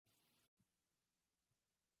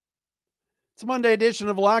It's a Monday edition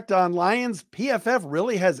of Locked On Lions. PFF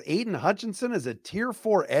really has Aiden Hutchinson as a Tier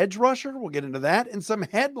 4 edge rusher. We'll get into that and some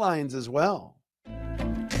headlines as well.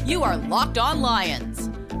 You are Locked On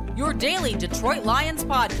Lions, your daily Detroit Lions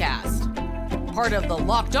podcast. Part of the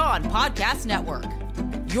Locked On Podcast Network,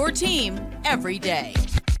 your team every day.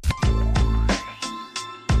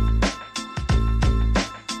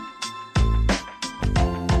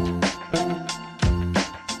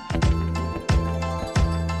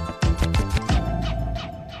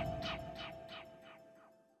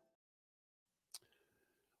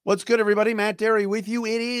 What's good, everybody? Matt Derry with you.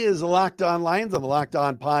 It is Locked On Lions on the Locked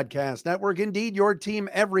On Podcast Network. Indeed, your team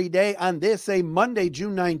every day on this, a Monday,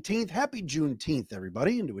 June 19th. Happy Juneteenth,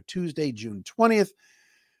 everybody, into a Tuesday, June 20th.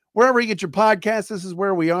 Wherever you get your podcasts, this is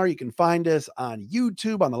where we are. You can find us on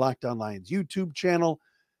YouTube, on the Locked On Lions YouTube channel.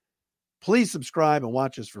 Please subscribe and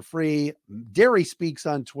watch us for free. Derry Speaks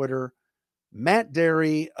on Twitter. Matt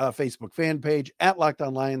Derry, Facebook fan page, at Locked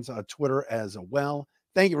On Lions on Twitter as well.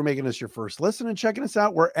 Thank you for making us your first listen and checking us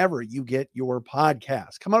out wherever you get your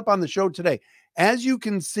podcasts. Coming up on the show today, as you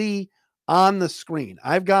can see on the screen,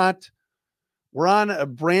 we're on a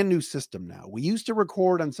brand new system now. We used to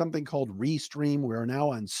record on something called Restream. We are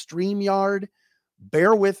now on StreamYard.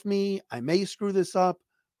 Bear with me. I may screw this up.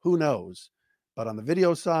 Who knows? But on the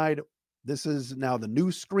video side, this is now the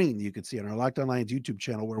new screen that you can see on our Locked On Lions YouTube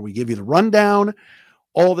channel where we give you the rundown,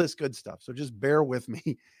 all this good stuff. So just bear with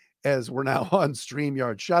me as we're now on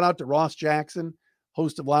StreamYard. Shout out to Ross Jackson,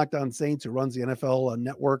 host of Locked On Saints, who runs the NFL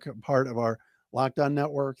network, part of our Locked On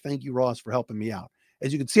network. Thank you, Ross, for helping me out.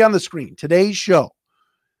 As you can see on the screen, today's show,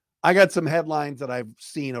 I got some headlines that I've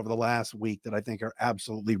seen over the last week that I think are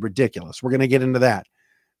absolutely ridiculous. We're going to get into that.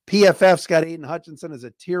 PFF's got Aiden Hutchinson as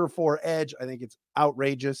a Tier 4 edge. I think it's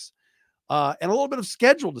outrageous. And a little bit of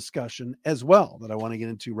schedule discussion as well that I want to get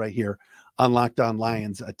into right here on Locked On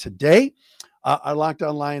Lions today. Our Locked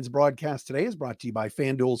On Lions broadcast today is brought to you by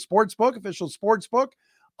FanDuel Sportsbook, official sportsbook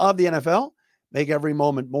of the NFL. Make every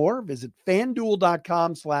moment more. Visit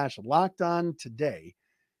FanDuel.com/LockedOn today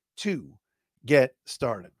to get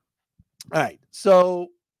started. All right. So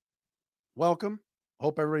welcome.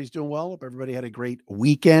 Hope everybody's doing well. Hope everybody had a great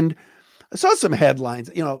weekend. I saw some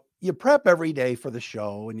headlines. You know, you prep every day for the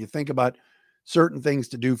show and you think about certain things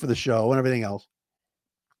to do for the show and everything else.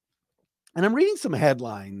 And I'm reading some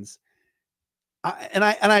headlines.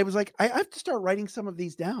 I was like, I have to start writing some of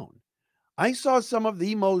these down. I saw some of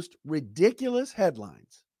the most ridiculous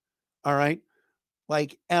headlines, all right,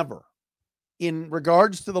 like ever, in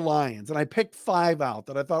regards to the Lions. And I picked 5 out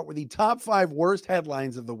that I thought were the top 5 worst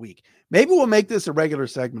headlines of the week. Maybe we'll make this a regular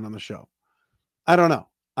segment on the show. I don't know.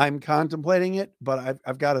 I'm contemplating it, but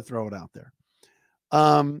I've got to throw it out there.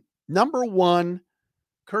 Number 1,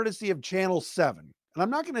 courtesy of Channel 7. And I'm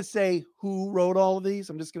not going to say who wrote all of these.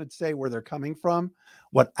 I'm just going to say where they're coming from,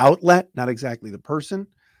 what outlet, not exactly the person.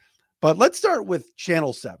 But let's start with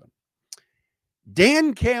Channel 7.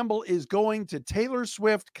 Dan Campbell is going to Taylor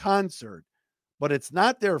Swift concert, but it's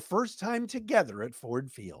not their first time together at Ford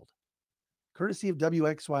Field. Courtesy of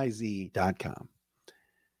WXYZ.com.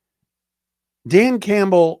 Dan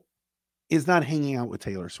Campbell is not hanging out with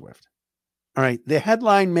Taylor Swift. All right. The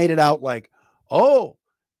headline made it out like, oh,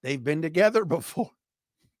 they've been together before.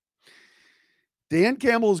 Dan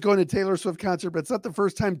Campbell is going to Taylor Swift concert, but it's not the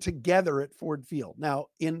first time together at Ford Field. Now,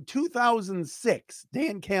 in 2006,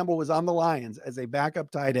 Dan Campbell was on the Lions as a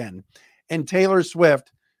backup tight end, and Taylor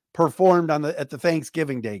Swift performed at the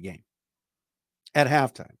Thanksgiving Day game at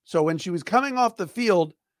halftime. So when she was coming off the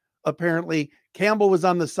field, apparently Campbell was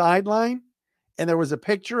on the sideline, and there was a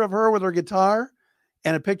picture of her with her guitar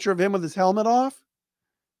and a picture of him with his helmet off.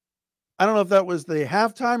 I don't know if that was the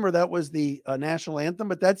halftime or that was the national anthem,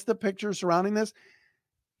 but that's the picture surrounding this.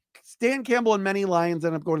 Dan Campbell and many Lions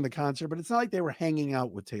ended up going to the concert, but it's not like they were hanging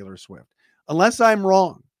out with Taylor Swift, unless I'm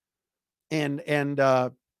wrong. And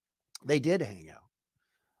they did hang out.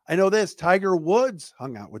 I know this, Tiger Woods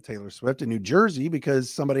hung out with Taylor Swift in New Jersey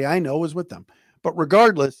because somebody I know was with them. But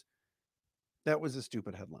regardless, that was a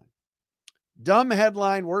stupid headline. Dumb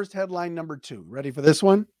headline, worst headline number 2. Ready for this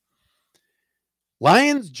one?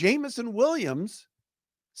 Lions Jameson Williams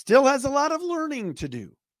still has a lot of learning to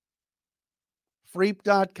do.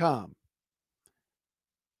 Freep.com.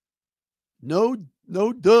 No,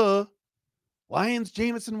 duh. Lions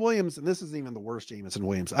Jameson Williams, and this isn't even the worst Jameson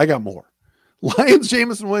Williams. I got more. Lions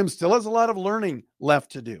Jameson Williams still has a lot of learning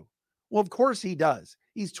left to do. Well, of course he does.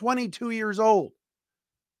 He's 22 years old.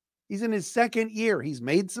 He's in his second year. He's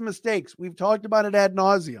made some mistakes. We've talked about it ad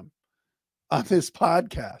nauseum on this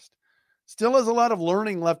podcast. Still has a lot of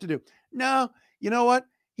learning left to do. No, you know what?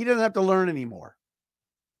 He doesn't have to learn anymore.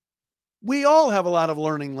 We all have a lot of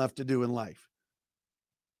learning left to do in life.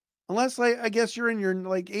 Unless I guess you're in your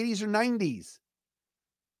like 80s or 90s.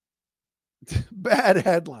 Bad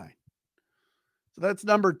headline. So that's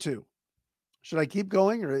number 2. Should I keep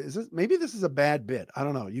going, or is this maybe this is a bad bit? I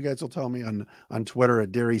don't know. You guys will tell me on Twitter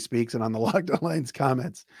at Derry Speaks and on the Locked On Lions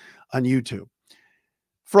comments on YouTube.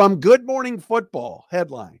 From Good Morning Football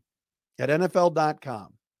headline at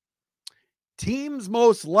NFL.com. Teams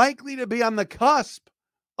most likely to be on the cusp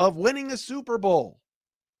of winning a Super Bowl.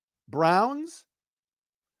 Browns,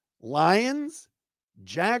 Lions,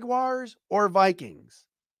 Jaguars, or Vikings.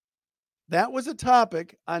 That was a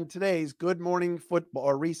topic on today's Good Morning Football,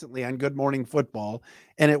 or recently on Good Morning Football,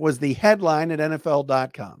 and it was the headline at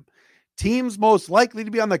NFL.com. Teams most likely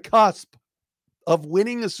to be on the cusp of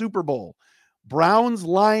winning a Super Bowl. Browns,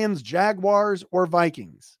 Lions, Jaguars, or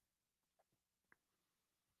Vikings.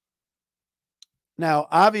 Now,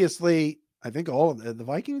 obviously, I think all of the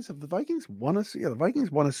Vikings won the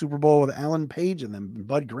Vikings won a Super Bowl with Alan Page and them,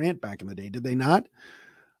 Bud Grant back in the day. Did they not?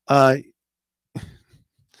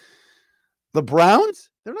 The Browns,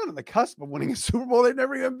 they're not on the cusp of winning a Super Bowl. They've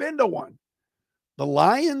never even been to one. The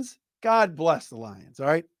Lions, God bless the Lions. All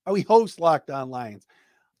right. We host Locked On Lions.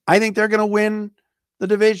 I think they're going to win the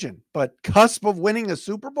division, but cusp of winning a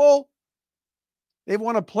Super Bowl? They've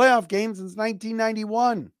won a playoff game since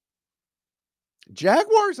 1991.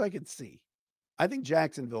 Jaguars, I could see. I think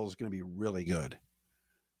Jacksonville is going to be really good.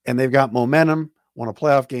 And they've got momentum, won a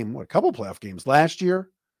playoff game, a couple playoff games last year.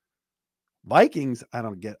 Vikings, I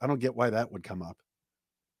don't get why that would come up.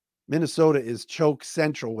 Minnesota is choke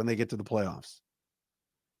central when they get to the playoffs.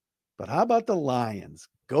 But how about the Lions?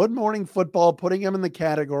 Good Morning Football putting them in the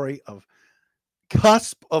category of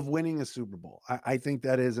cusp of winning a Super Bowl. I think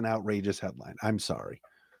that is an outrageous headline. I'm sorry.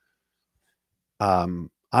 I'm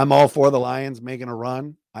all for the Lions making a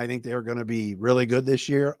run. I think they're going to be really good this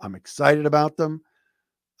year. I'm excited about them.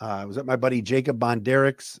 I was at my buddy Jacob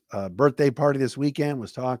Bonderic's birthday party this weekend,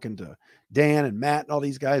 was talking to Dan and Matt and all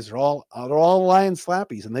these guys. They're all Lions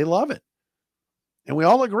slappies, and they love it. And we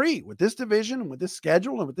all agree with this division and with this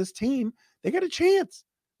schedule and with this team, they got a chance.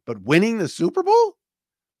 But winning the Super Bowl,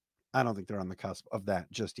 I don't think they're on the cusp of that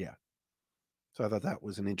just yet. So I thought that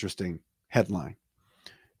was an interesting headline.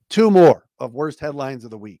 2 more of worst headlines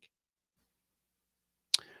of the week.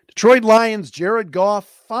 Detroit Lions Jared Goff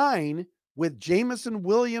fine with Jameson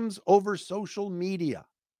Williams over social media.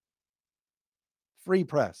 Free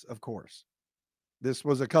press, of course. This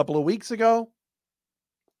was a couple of weeks ago.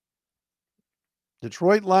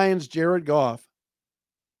 Detroit Lions Jared Goff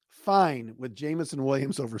fine with Jameson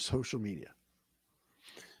Williams over social media.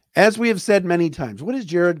 As we have said many times, what is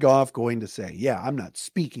Jared Goff going to say? Yeah, I'm not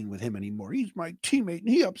speaking with him anymore. He's my teammate and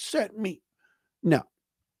he upset me. No.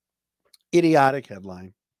 Idiotic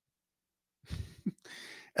headline.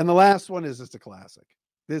 And the last one is just a classic.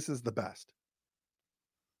 This is the best.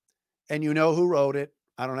 And you know who wrote it.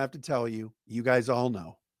 I don't have to tell you. You guys all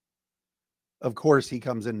know. Of course, he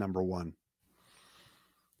comes in number 1.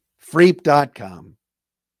 Freep.com.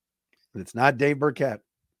 And it's not Dave Burkett.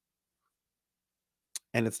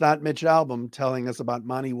 And it's not Mitch Albom telling us about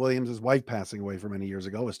Monty Williams' wife passing away from many years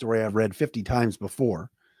ago, a story I've read 50 times before.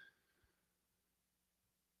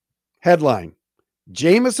 Headline: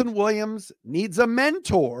 Jameson Williams needs a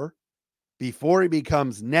mentor before he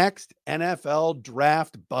becomes next NFL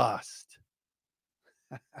draft bust.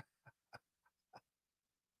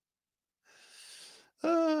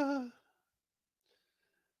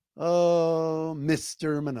 Oh,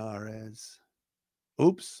 Mr. Menares.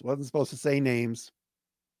 Oops, wasn't supposed to say names.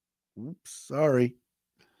 Oops, sorry.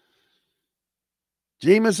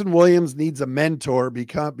 Jameson Williams needs a mentor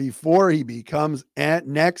before he becomes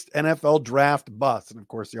next NFL draft bust. And of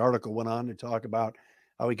course, the article went on to talk about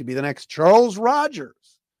how he could be the next Charles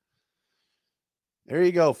Rogers. There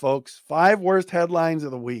you go, folks. 5 worst headlines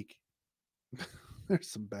of the week. There's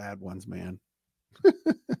some bad ones, man.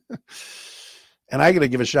 And I got to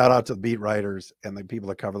give a shout out to the beat writers and the people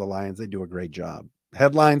that cover the Lions. They do a great job.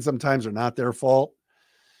 Headlines sometimes are not their fault.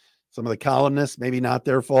 Some of the columnists, maybe not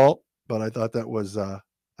their fault, but I thought that was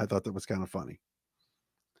kind of funny.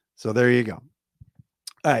 So there you go.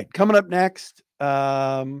 All right, coming up next,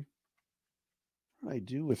 what do I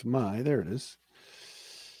do with there it is.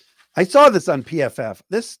 I saw this on PFF.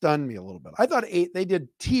 This stunned me a little bit. I thought they did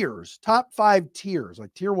tiers, top 5 tiers,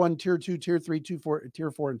 like tier 1, tier 2, tier 3, tier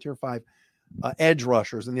 4, and tier 5 edge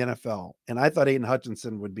rushers in the NFL. And I thought Aiden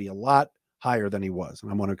Hutchinson would be a lot higher than he was. And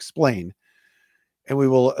I'm going to explain. And we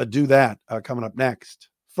will do that coming up next.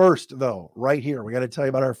 First, though, right here, we got to tell you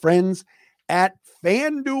about our friends at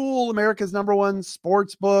FanDuel, America's #1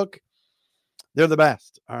 sports book. They're the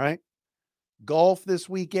best, all right? Golf this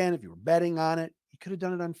weekend, if you were betting on it, you could have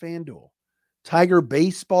done it on FanDuel. Tiger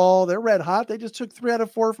baseball, they're red hot. They just took 3 out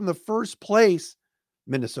of 4 from the first place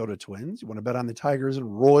Minnesota Twins. You want to bet on the Tigers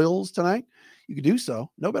and Royals tonight? You could do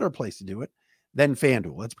so. No better place to do it than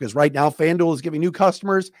FanDuel. That's because right now FanDuel is giving new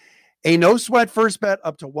customers a no sweat first bet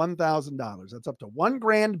up to $1,000. That's up to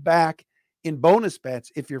 $1,000 back in bonus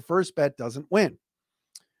bets if your first bet doesn't win.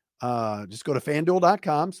 Just go to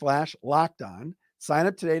FanDuel.com/lockedon. Sign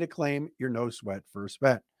up today to claim your no sweat first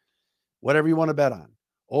bet. Whatever you want to bet on.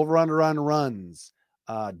 Over under on runs,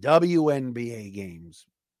 WNBA games,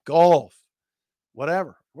 golf,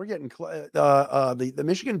 whatever. We're getting the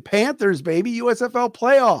Michigan Panthers, baby, USFL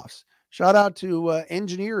playoffs. Shout out to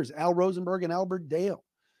engineers Al Rosenberg and Albert Dale.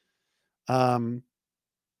 You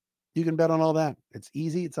can bet on all that. It's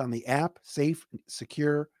easy. It's on the app, safe,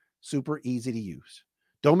 secure, super easy to use.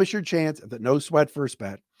 Don't miss your chance at the no sweat first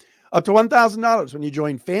bet. Up to $1,000 when you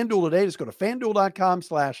join FanDuel today. Just go to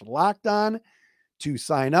FanDuel.com/lockedon to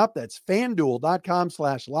sign up. That's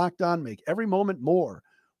FanDuel.com/lockedon. Make every moment more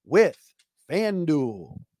with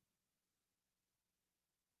FanDuel.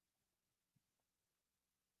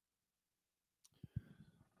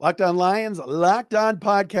 Locked On Lions, Locked On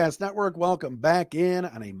Podcast Network. Welcome back in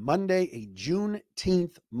on a Monday, a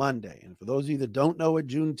Juneteenth Monday. And for those of you that don't know what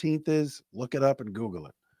Juneteenth is, look it up and Google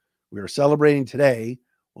it. We are celebrating today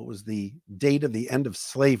what was the date of the end of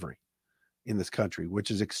slavery in this country, which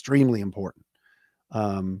is extremely important.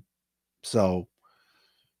 So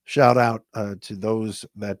shout out to those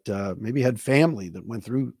that maybe had family that went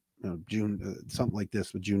through June, something like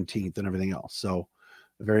this with Juneteenth and everything else. So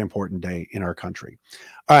a very important day in our country.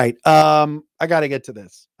 All right. I got to get to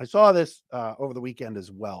this. I saw this over the weekend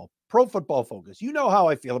as well. Pro Football Focus. You know how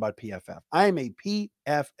I feel about PFF. I am a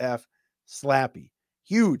PFF slappy,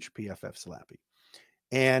 huge PFF slappy.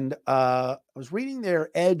 And I was reading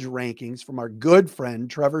their edge rankings from our good friend,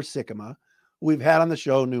 Trevor Sikkema, who we've had on the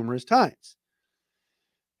show numerous times.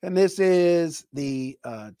 And this is the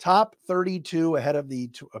top 32 ahead of the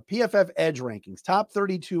PFF edge rankings, top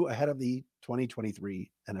 32 ahead of the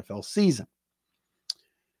 2023 NFL season.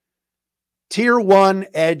 Tier 1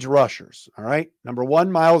 edge rushers. All right. Number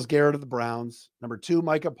 1, Myles Garrett of the Browns. Number 2,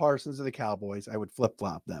 Micah Parsons of the Cowboys. I would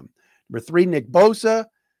flip-flop them. Number 3, Nick Bosa,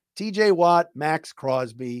 TJ Watt, Max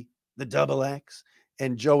Crosby, the double X,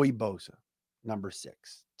 and Joey Bosa. Number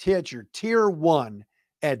 6. It's your tier 1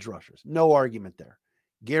 edge rushers. No argument there.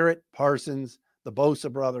 Garrett, Parsons, the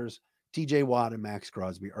Bosa brothers, TJ Watt, and Max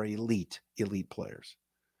Crosby are elite players.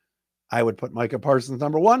 I would put Micah Parsons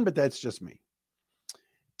number 1, but that's just me.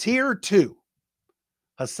 Tier 2,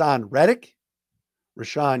 Hassan Reddick,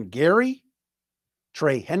 Rashawn Gary,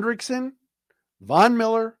 Trey Hendrickson, Von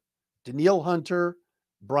Miller, Danielle Hunter,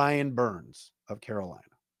 Brian Burns of Carolina.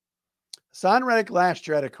 Hassan Reddick last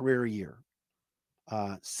year had a career year.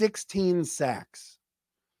 16 sacks.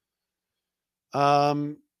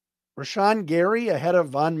 Rashawn Gary ahead of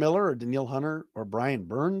Von Miller or Danielle Hunter or Brian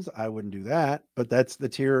Burns. I wouldn't do that, but that's the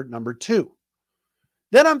tier number 2.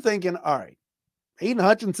 Then I'm thinking, all right, Aiden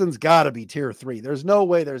Hutchinson's got to be tier 3. There's no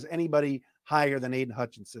way there's anybody higher than Aiden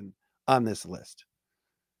Hutchinson on this list.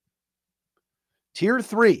 Tier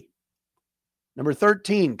 3, number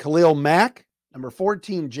 13, Khalil Mack. Number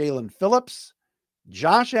 14, Jalen Phillips.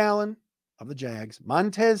 Josh Allen of the Jags.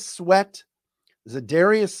 Montez Sweat.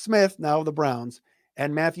 Zadarius Smith, now of the Browns.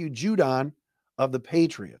 And Matthew Judon of the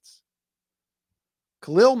Patriots.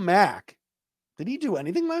 Khalil Mack, did he do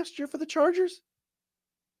anything last year for the Chargers?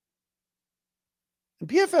 And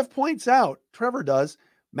PFF points out, Trevor does,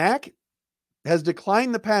 Mack has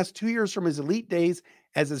declined the past 2 years from his elite days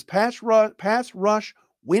as his pass rush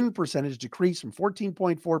win percentage decreased from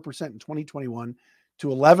 14.4% in 2021 to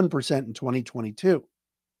 11% in 2022.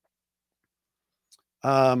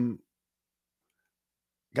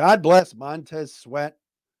 God bless Montez Sweat,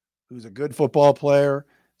 who's a good football player.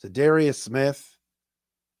 Zadarius Smith.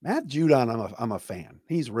 Matt Judon, I'm a fan.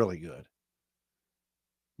 He's really good.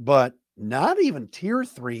 But not even tier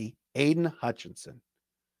 3, Aiden Hutchinson.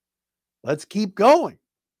 Let's keep going.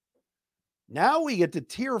 Now we get to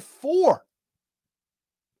tier 4.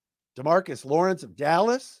 DeMarcus Lawrence of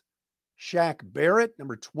Dallas. Shaq Barrett,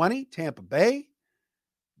 number 20, Tampa Bay.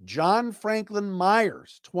 John Franklin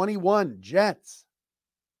Myers, 21, Jets.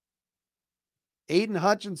 Aiden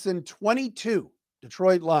Hutchinson, 22,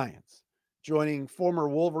 Detroit Lions, joining former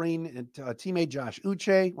Wolverine and teammate Josh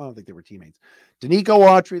Uche. Well, I don't think they were teammates. Danico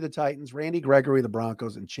Autry, the Titans, Randy Gregory, the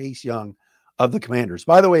Broncos, and Chase Young of the Commanders.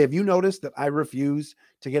 By the way, have you noticed that I refuse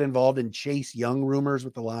to get involved in Chase Young rumors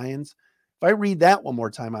with the Lions? If I read that one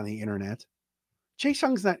more time on the internet, Chase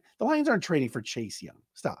Young's not, the Lions aren't trading for Chase Young.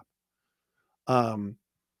 Stop.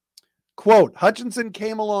 Quote, Hutchinson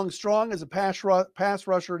came along strong as a pass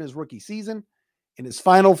rusher in his rookie season. In his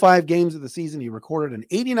final 5 games of the season, he recorded an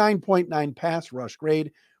 89.9 pass rush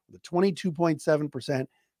grade with a 22.7%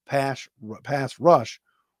 pass rush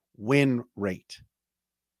win rate.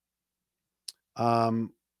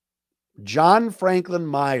 John Franklin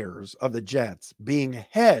Myers of the Jets being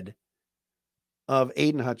ahead of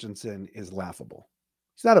Aiden Hutchinson is laughable.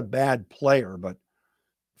 He's not a bad player, but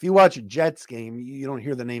if you watch a Jets game, you don't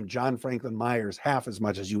hear the name John Franklin Myers half as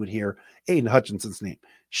much as you would hear Aiden Hutchinson's name.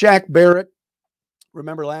 Shaq Barrett,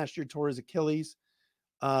 remember last year, tore his Achilles.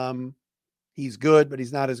 He's good, but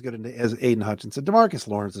he's not as good as Aiden Hutchinson. DeMarcus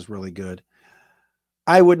Lawrence is really good.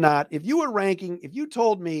 I would not, if you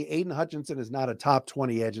told me Aiden Hutchinson is not a top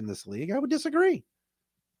 20 edge in this league, I would disagree.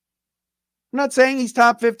 I'm not saying he's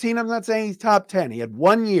top 15. I'm not saying he's top 10. He had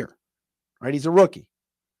 1 year, right? He's a rookie.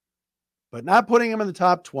 But not putting him in the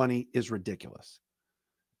top 20 is ridiculous.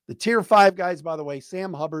 The tier 5 guys, by the way,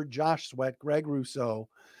 Sam Hubbard, Josh Sweat, Greg Rousseau,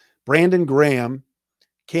 Brandon Graham,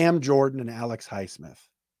 Cam Jordan, and Alex Highsmith.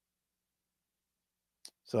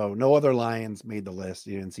 So no other Lions made the list.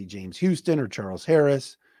 You didn't see James Houston or Charles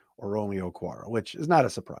Harris or Romeo Okwara, which is not a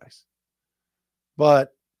surprise.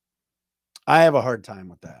 But I have a hard time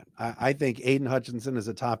with that. I think Aiden Hutchinson is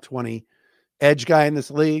a top 20 edge guy in this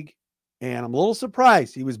league, and I'm a little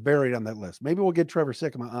surprised he was buried on that list. Maybe we'll get Trevor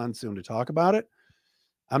Sikkema on soon to talk about it.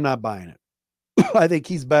 I'm not buying it. I think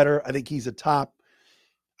he's better. I think he's I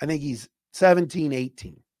think he's 17,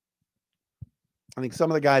 18. I think some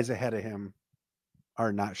of the guys ahead of him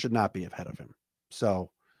should not be ahead of him. So,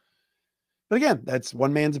 but again, that's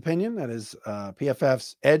one man's opinion. That is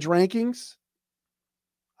PFF's edge rankings.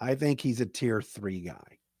 I think he's a tier 3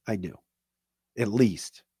 guy. I do. At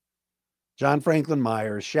least. John Franklin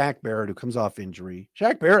Myers, Shaq Barrett, who comes off injury.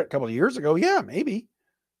 Shaq Barrett a couple of years ago, yeah, maybe.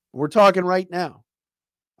 We're talking right now.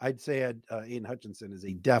 I'd say Aiden Hutchinson is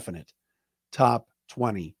a definite top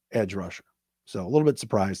 20 edge rusher. So a little bit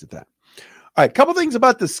surprised at that. All right, a couple things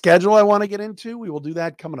about the schedule I want to get into. We will do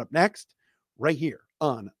that coming up next, right here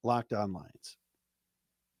on Locked On Lions.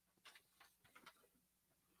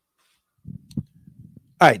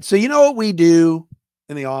 All right, so you know what we do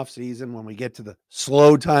in the offseason when we get to the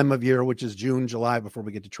slow time of year, which is June, July, before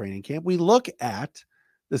we get to training camp? We look at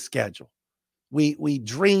the schedule. We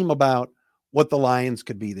dream about what the Lions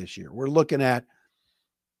could be this year. We're looking at,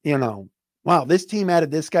 wow, this team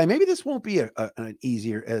added this guy. Maybe this won't be an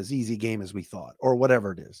easy game as we thought, or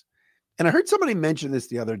whatever it is. And I heard somebody mention this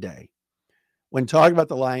the other day when talking about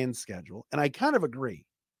the Lions schedule, and I kind of agree,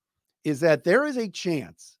 is that there's a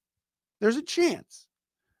chance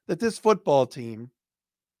that this football team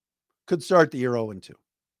could start the year 0-2.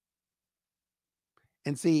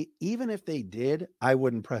 And see, even if they did, I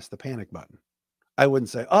wouldn't press the panic button. I wouldn't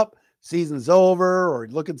say, season's over, or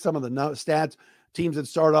look at some of the stats. Teams that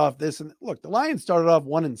start off this, and look, the Lions started off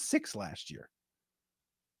 1-6 last year.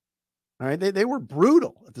 All right. They were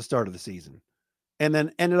brutal at the start of the season and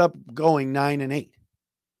then ended up going 9-8.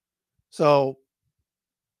 So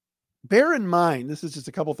bear in mind, this is just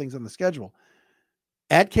a couple things on the schedule.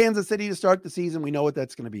 At Kansas City to start the season, we know what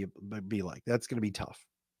that's going to be like. That's going to be tough.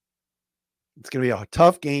 It's going to be a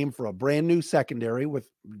tough game for a brand new secondary with,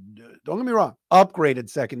 don't get me wrong, upgraded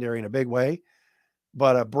secondary in a big way,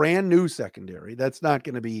 but a brand new secondary. That's not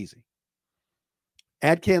going to be easy.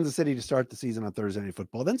 At Kansas City to start the season on Thursday Night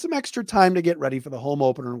Football, then some extra time to get ready for the home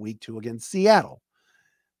opener in week 2 against Seattle.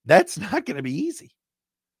 That's not going to be easy.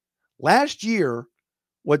 Last year,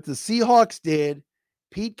 what the Seahawks did,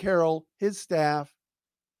 Pete Carroll, his staff,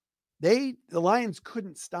 the Lions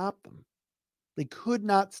couldn't stop them. They could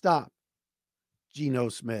not stop Geno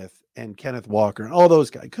Smith and Kenneth Walker and all those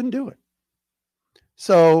guys. Couldn't do it.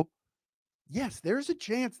 So, yes, there's a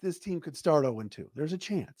chance this team could start 0-2. There's a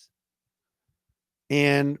chance.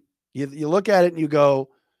 And you look at it and you go,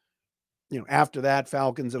 after that,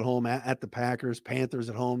 Falcons at home at the Packers, Panthers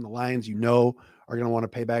at home, the Lions, are going to want to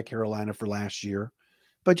pay back Carolina for last year.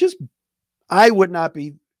 But I would not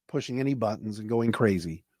be pushing any buttons and going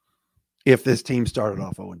crazy if this team started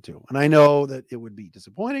off 0-2. And I know that it would be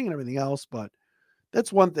disappointing and everything else, but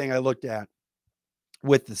that's one thing I looked at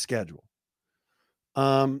with the schedule.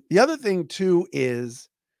 The other thing, too, is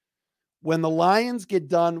when the Lions get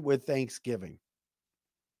done with Thanksgiving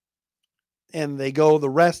and they go the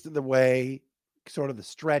rest of the way, sort of the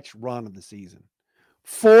stretch run of the season,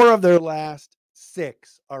 4 of their last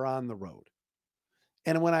 6 are on the road.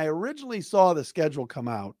 And when I originally saw the schedule come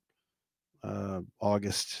out, May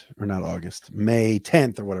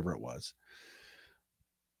 10th or whatever it was,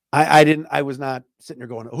 I was not sitting there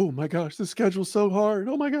going, oh my gosh, the schedule's so hard.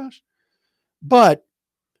 Oh my gosh. But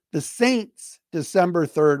the Saints, December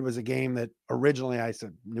 3rd was a game that originally I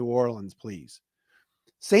said, New Orleans, please.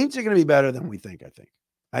 Saints are going to be better than we think, I think.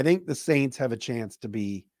 I think the Saints have a chance to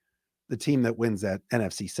be the team that wins that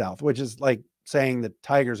NFC South, which is like saying the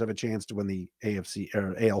Tigers have a chance to win the AFC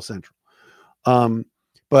or AL Central.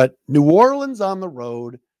 But New Orleans on the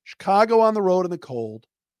road, Chicago on the road in the cold,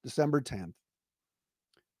 December 10th.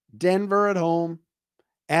 Denver at home,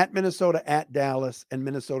 at Minnesota, at Dallas, and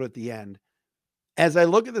Minnesota at the end. As I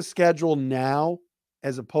look at the schedule now,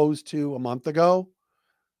 as opposed to a month ago,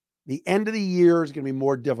 the end of the year is going to be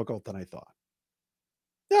more difficult than I thought.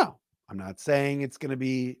 Now, I'm not saying it's going to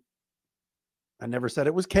be, I never said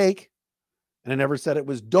it was cake, and I never said it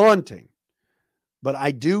was daunting. But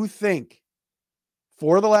I do think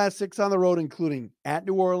for the last 6 on the road, including at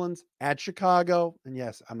New Orleans, at Chicago, and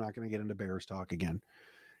yes, I'm not going to get into Bears talk again,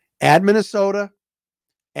 at Minnesota,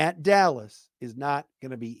 at Dallas is not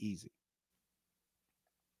going to be easy.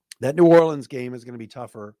 That New Orleans game is going to be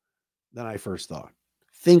tougher than I first thought.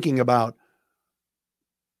 Thinking about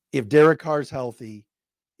if Derek Carr's healthy,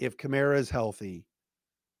 if Kamara is healthy,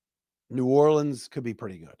 New Orleans could be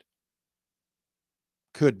pretty good.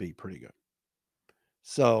 Could be pretty good.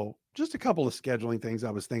 So just a couple of scheduling things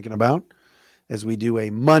I was thinking about as we do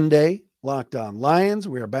a Monday Locked On Lions.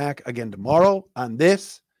 We are back again tomorrow on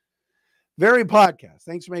this very podcast.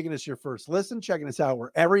 Thanks for making us your first listen, checking us out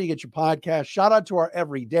wherever you get your podcast. Shout out to our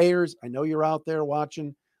everydayers. I know you're out there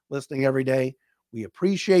watching, listening every day. We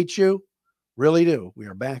appreciate you. Really do. We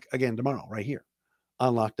are back again tomorrow right here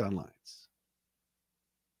on Locked On Lions.